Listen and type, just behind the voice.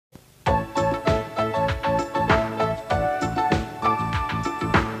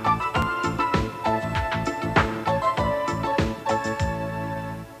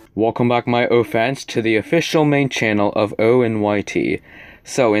Welcome back, my O fans, to the official main channel of ONYT.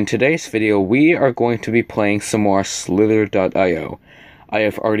 So in today's video we are going to be playing some more Slither.io. I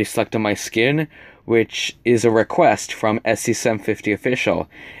have already selected my skin, which is a request from SC750 official.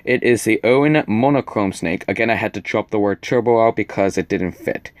 It is the Owen monochrome snake. Again, I had to drop the word turbo out because it didn't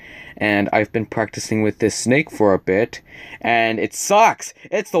fit. And I've been practicing with this snake for a bit, and it sucks!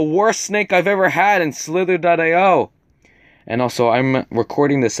 It's the worst snake I've ever had in Slither.io! And also, I'm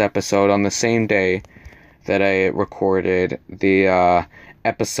recording this episode on the same day that I recorded the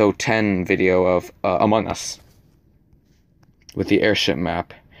episode 10 video of Among Us with the airship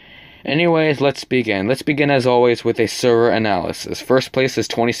map. Anyways, let's begin. Let's begin as always with a server analysis. First place is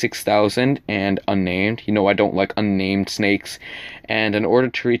 26,000 and unnamed. You know I don't like unnamed snakes. And in order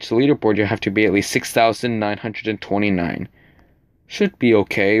to reach the leaderboard, you have to be at least 6,929. Should be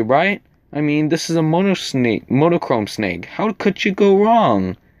okay, right? I mean, this is a monochrome snake. How could you go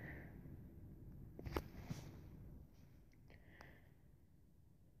wrong?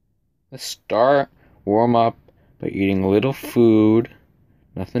 Let's start warm up by eating a little food.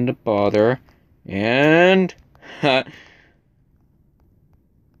 Nothing to bother. And let's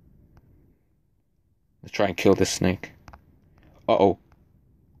try and kill this snake. Uh-oh.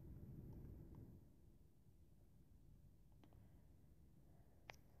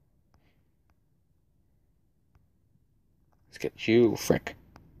 Let's get you, frick.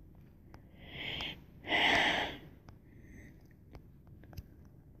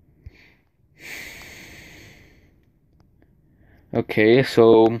 Okay,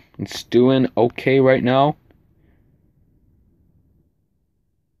 so it's doing okay right now.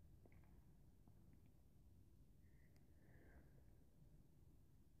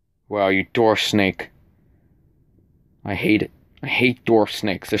 Wow, you dwarf snake. I hate it. I hate dwarf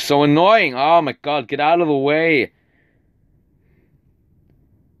snakes. They're so annoying. Oh my god, get out of the way.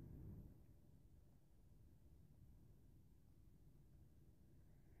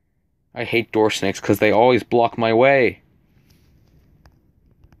 I hate dwarf snakes because they always block my way.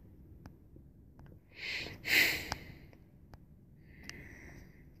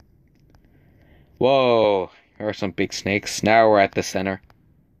 Whoa, here are some big snakes. Now we're at the center.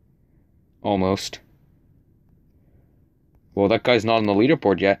 Almost. Well, that guy's not on the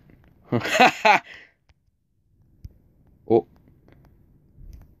leaderboard yet. Oh.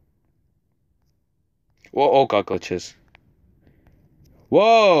 Whoa, oh god, glitches.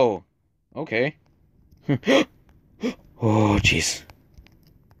 Whoa! Okay. Oh, jeez.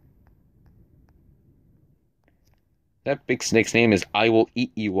 That big snake's name is I Will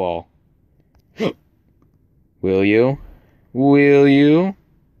Eat You All. Will you? Will you?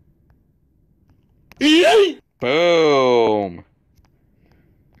 Boom! I'm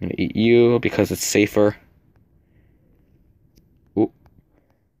gonna eat you because it's safer. Ooh.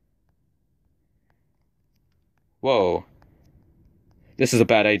 Whoa. This is a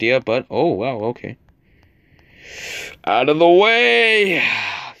bad idea, but oh wow, okay. Out of the way!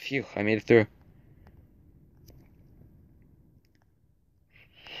 Phew, I made it through.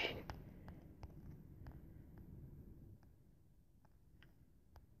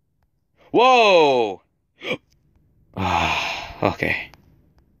 Whoa! Ah, okay.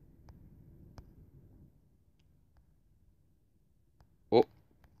 Oh,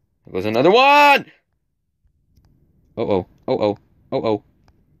 there goes another one! Uh-oh, uh-oh, uh-oh.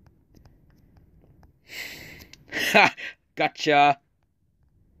 Ha! Gotcha!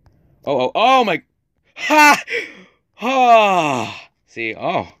 Oh, oh my... Ha! Ah! See,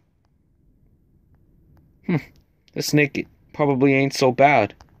 oh. This snake probably ain't so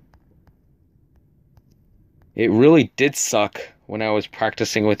bad. It really did suck when I was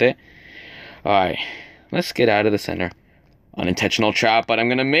practicing with it. Alright, let's get out of the center. Unintentional trap, but I'm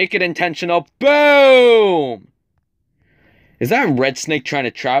gonna make it intentional. Boom! Is that red snake trying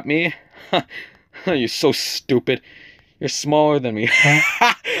to trap me? You're so stupid. You're smaller than me.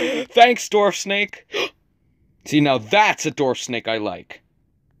 Thanks, dwarf snake. See, now that's a dwarf snake I like.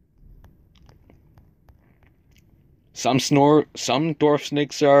 Some dwarf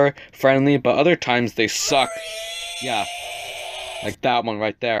snakes are friendly, but other times they suck. Yeah, like that one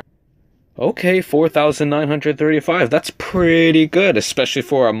right there. Okay, 4,935. That's pretty good, especially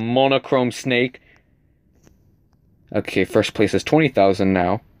for a monochrome snake. Okay, first place is 20,000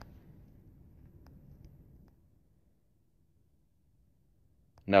 now.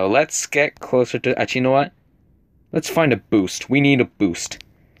 Now let's get closer to... Actually, you know what? Let's find a boost. We need a boost.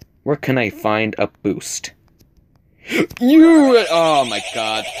 Where can I find a boost? You! Oh my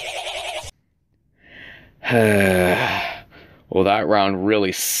god. Well, that round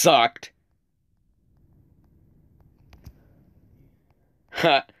really sucked.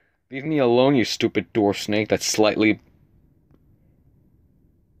 Leave me alone, you stupid door snake that's slightly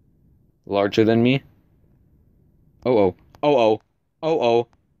larger than me. Oh oh. Oh oh. Oh oh.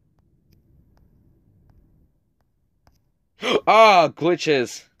 Ah,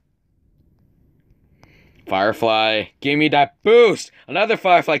 glitches. Firefly, give me that boost! Another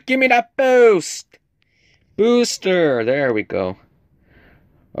Firefly, give me that boost! Booster! There we go.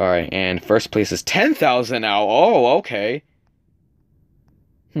 Alright, and first place is 10,000 now. Oh, okay.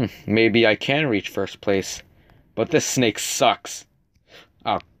 Maybe I can reach first place. But this snake sucks.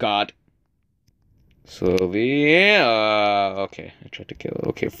 Oh, God. Slowly. Okay, I tried to kill it.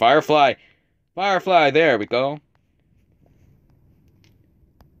 Okay, Firefly! Firefly, there we go.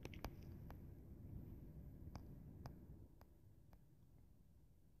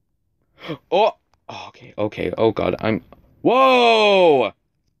 Oh! Okay, okay, oh God, I'm... Whoa!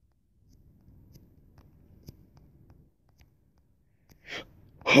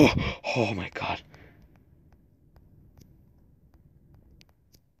 Oh my God.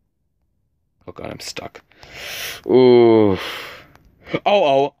 Oh God, I'm stuck. Ooh.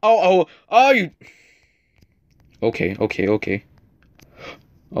 Oh, you... Okay.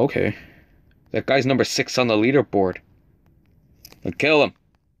 Okay. That guy's number 6 on the leaderboard. Kill him!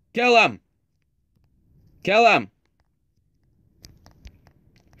 Kill him! Kill him!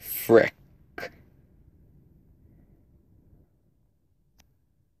 Frick.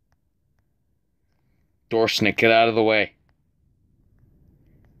 Door snake, get out of the way.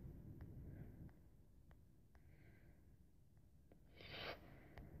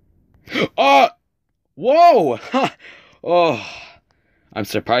 Oh! Whoa! Huh. Oh, I'm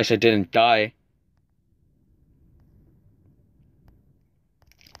surprised I didn't die.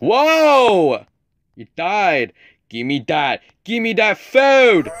 Whoa! You died. Give me that. Give me that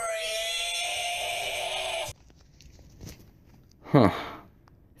food! Huh.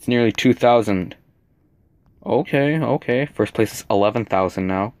 It's nearly 2,000. Okay. First place is 11,000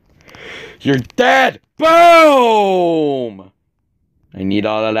 now. You're dead! Boom! I need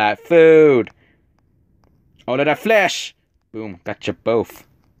all of that food. All of that flesh. Boom, got you both.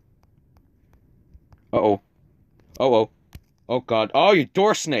 Uh-oh. Oh, God. Oh, you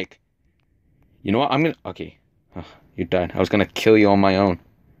door snake. You know what? I'm gonna... Okay. You're done. I was gonna kill you on my own.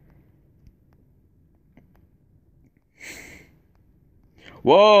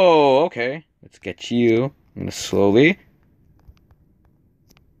 Whoa, okay. Let's get you. I'm gonna slowly...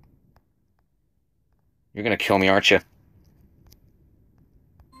 You're gonna kill me, aren't you?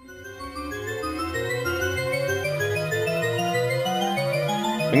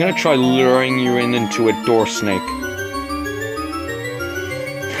 I'm gonna try luring you into a door snake.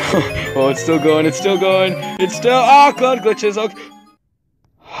 Oh, it's still going, it's still going. It's still... Oh, God, glitches. Okay.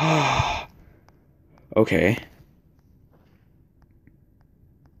 Okay.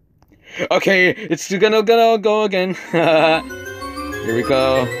 Okay, it's still gonna go again. Here we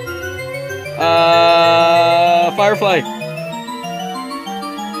go. Firefly.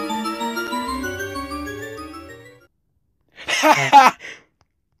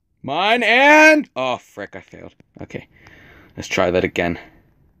 Mine and... Oh, frick, I failed. Okay, let's try that again.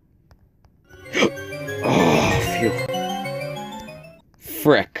 Oh, phew.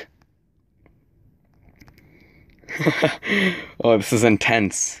 Frick. Oh, this is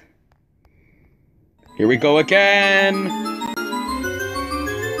intense. Here we go again.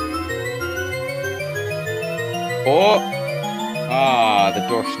 Oh! Ah, the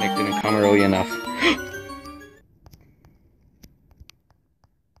door snake didn't come early enough.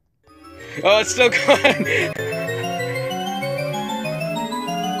 Oh, it's still going!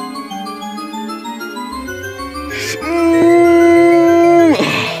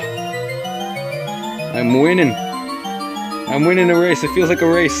 I'm winning. I'm winning a race. It feels like a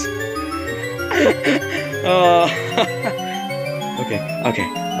race. Oh. Okay.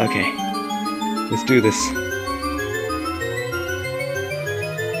 Let's do this.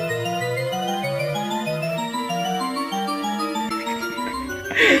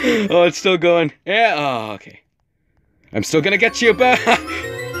 Oh, it's still going. Yeah. Oh, okay. I'm still gonna get you back.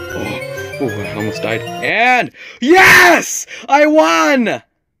 Oh, I almost died. And yes, I won.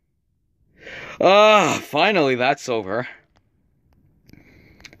 Finally, that's over.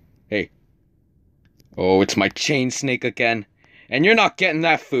 Hey. Oh, it's my chain snake again. And you're not getting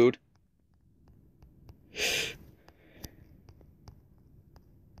that food.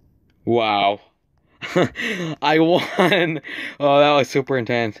 Wow. I won. Oh, that was super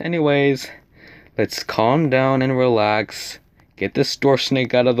intense. Anyways, let's calm down and relax. Get this door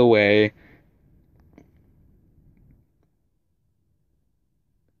snake out of the way.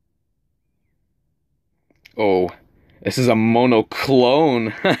 Oh, This is a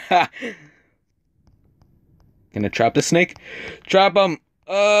monoclone. Gonna trap the snake? Trap him!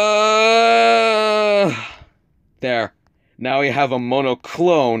 There. Now we have a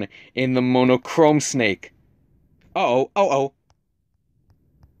monoclone in the monochrome snake. Uh-oh, uh-oh.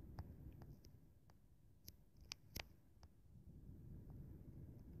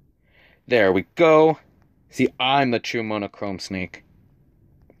 There we go. See, I'm the true monochrome snake.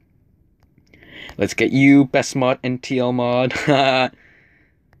 Let's get you, best mod and TL mod.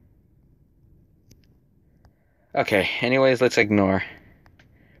 Okay, anyways, let's ignore.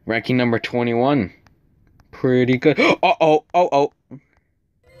 Ranking number 21. Pretty good. Uh-oh, uh-oh.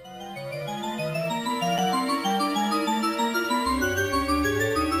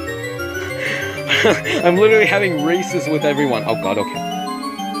 I'm literally having races with everyone. Oh god, okay.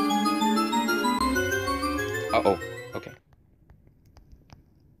 Uh-oh, okay.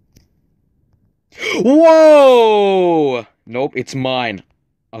 Whoa! Nope, it's mine.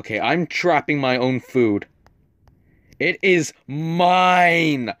 Okay, I'm trapping my own food. It is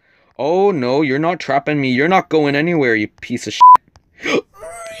mine! Oh no, you're not trapping me. You're not going anywhere, you piece of shit.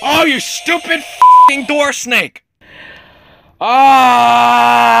 Oh, you stupid f***ing door snake!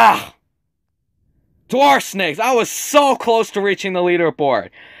 Ah! Dwarf snakes! I was so close to reaching the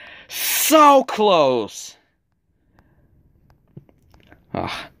leaderboard. So close!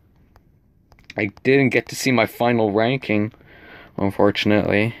 Ah. I didn't get to see my final ranking,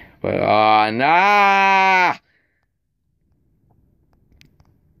 unfortunately. But, nah!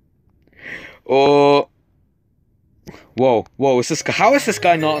 Oh. Whoa, is this guy? How is this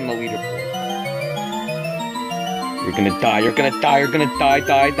guy not on the leaderboard? You're gonna die, you're gonna die, you're gonna die,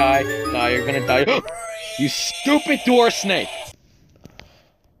 you're gonna die. You stupid dwarf snake!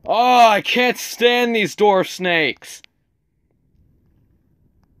 Oh, I can't stand these dwarf snakes!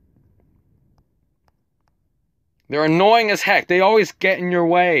 They're annoying as heck, they always get in your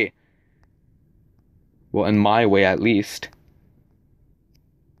way. Well, in my way at least.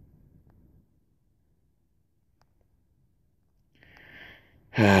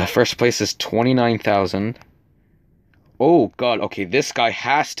 First place is 29,000. Oh god, okay, this guy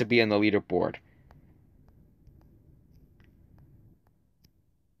has to be in the leaderboard.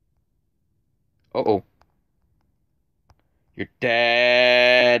 Uh-oh. You're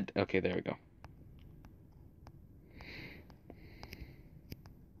dead. Okay, there we go.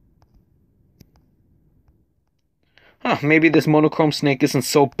 Huh, maybe this monochrome snake isn't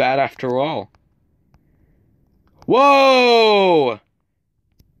so bad after all. Whoa!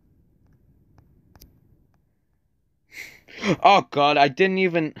 Oh god, I didn't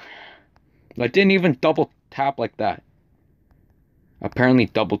even double tap like that. Apparently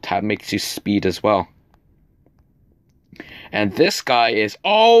double tap makes you speed as well. And this guy is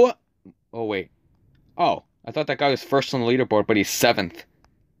oh wait. Oh, I thought that guy was first on the leaderboard, but he's 7th.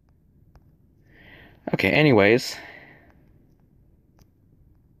 Okay, anyways.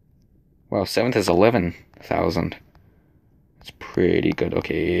 Wow, 7th is 11,000. That's pretty good.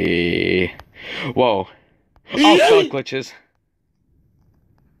 Okay. Whoa. Oh god, glitches.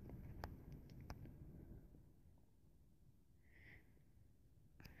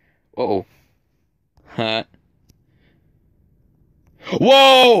 Uh-oh. Huh.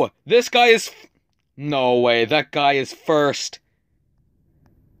 Whoa! This guy is... No way, that guy is first.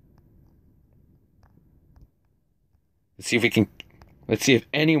 Let's see if we can... Let's see if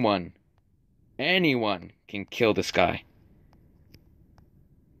anyone can kill this guy.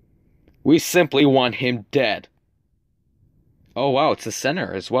 We simply want him dead. Oh wow, it's the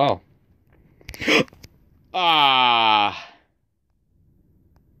center as well. Ah!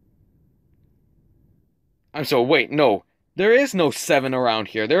 Wait, no. There is no 7 around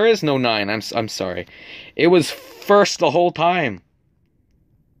here. There is no 9. I'm sorry. It was first the whole time.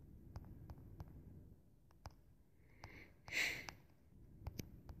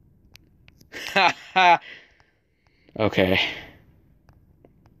 Haha. Okay.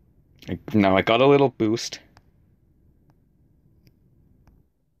 Now I got a little boost.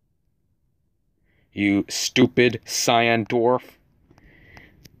 You stupid cyan dwarf.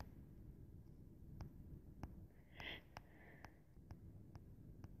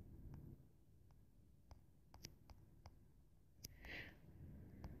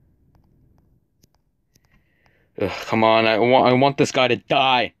 Ugh, come on, I want this guy to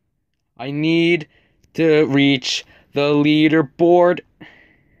die. I need to reach the leaderboard.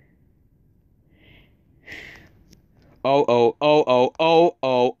 Oh.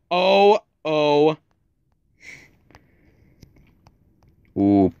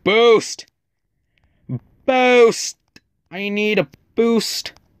 Ooh, boost! Boost! I need a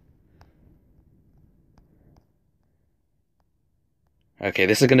boost. Okay,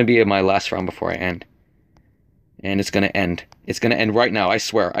 this is gonna be my last round before I end. And it's gonna end. It's gonna end right now, I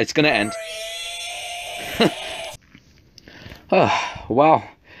swear. It's gonna end. Oh, wow.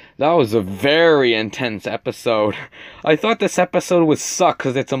 That was a very intense episode. I thought this episode would suck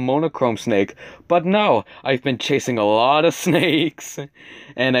because it's a monochrome snake. But no, I've been chasing a lot of snakes.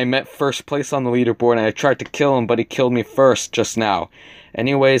 And I met first place on the leaderboard and I tried to kill him, but he killed me first just now.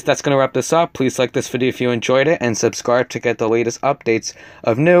 Anyways, that's going to wrap this up. Please like this video if you enjoyed it and subscribe to get the latest updates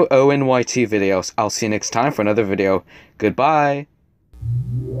of new ONYT videos. I'll see you next time for another video. Goodbye.